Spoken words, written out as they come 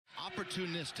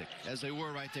opportunistic as they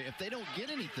were right there. If they don't get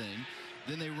anything,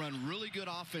 then they run really good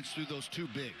offense through those two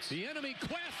bigs. The enemy,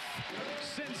 Queth,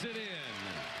 sends it in.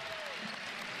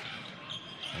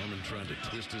 Harmon trying to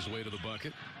twist his way to the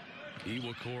bucket.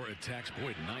 Iwakor attacks.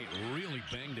 Boy, Knight really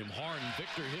banged him hard, and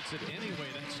Victor hits it anyway.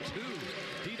 That's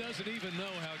two. He doesn't even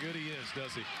know how good he is,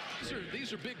 does he?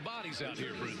 These are big bodies out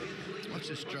here, Brendan. Watch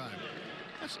this drive.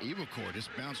 That's Iwakor. Just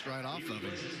bounced right off of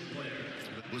him.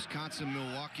 Wisconsin,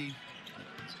 Milwaukee,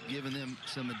 giving them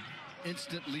some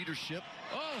instant leadership.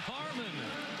 Oh, Harmon.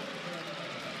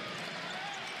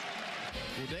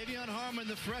 Well, Davion Harmon,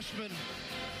 the freshman,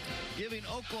 giving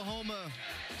Oklahoma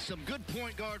some good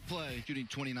point guard play, shooting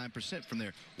 29% from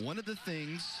there. One of the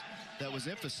things that was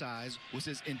emphasized was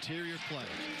his interior play.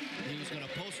 He was going to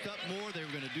post up more. They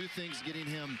were going to do things getting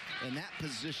him in that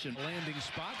position. Landing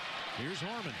spot. Here's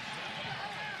Harmon.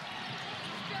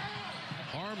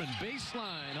 Harmon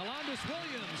baseline. Alondas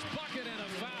Williams, bucket and a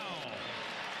foul.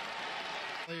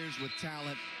 Players with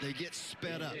talent, they get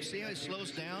sped up. See how he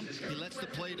slows down? He lets the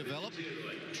play develop,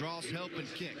 draws help and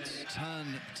kicks.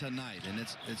 Ton tonight, and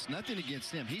it's nothing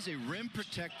against him. He's a rim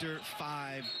protector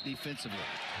 5 defensively.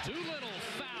 Doolittle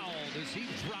fouled as he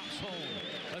drops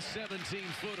home a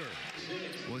 17-footer.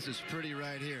 Well, this is pretty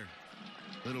right here.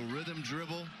 Little rhythm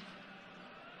dribble.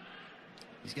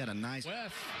 He's got a nice.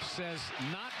 Weth says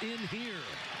not in here.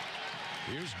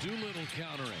 Here's Doolittle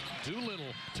countering.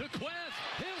 Doolittle to Queth.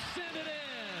 He'll send it in.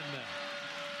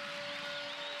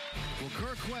 Well,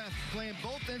 Queth playing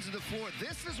both ends of the floor.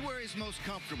 This is where he's most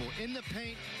comfortable. In the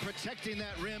paint, protecting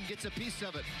that rim, gets a piece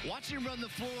of it. Watch him run the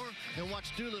floor and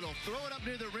watch Doolittle throw it up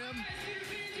near the rim.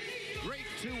 Great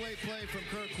two-way play from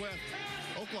Queth.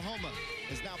 Oklahoma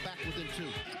is now back within 2.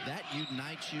 That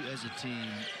unites you as a team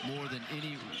more than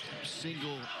any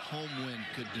single home win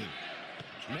could do.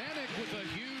 Manick with a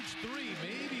huge 3.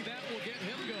 Maybe that will get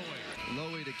him going.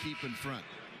 Lowy to keep in front.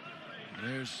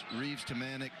 There's Reaves to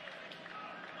Manick.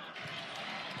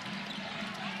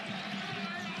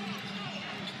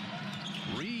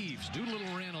 Reaves.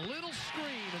 Doolittle ran a little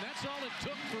screen, and that's all it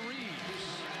took for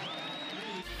Reaves.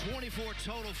 24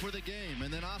 total for the game.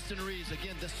 And then Austin Reaves,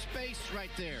 again, the space right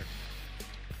there.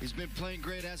 He's been playing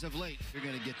great as of late. You're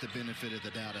going to get the benefit of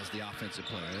the doubt as the offensive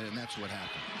player, and that's what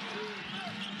happened.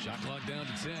 Shot clock down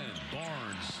to 10.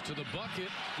 Barnes to the bucket.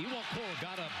 Iwakor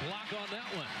got a block on that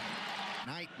one.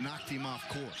 Knight knocked him off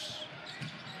course.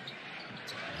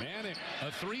 Manick, a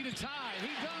 3 to tie.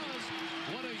 He does.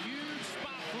 What a huge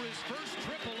spot for his first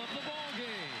triple of the ball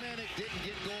game. Manick didn't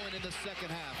get going in the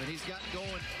second half, and he's got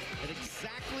going at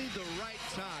exactly the right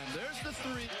time. There's the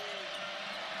 3.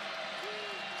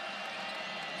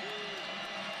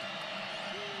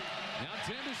 Now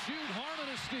 10 to shoot. Harmon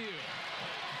a steal.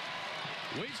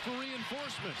 Waits for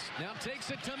reinforcements. Now takes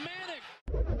it to Manick.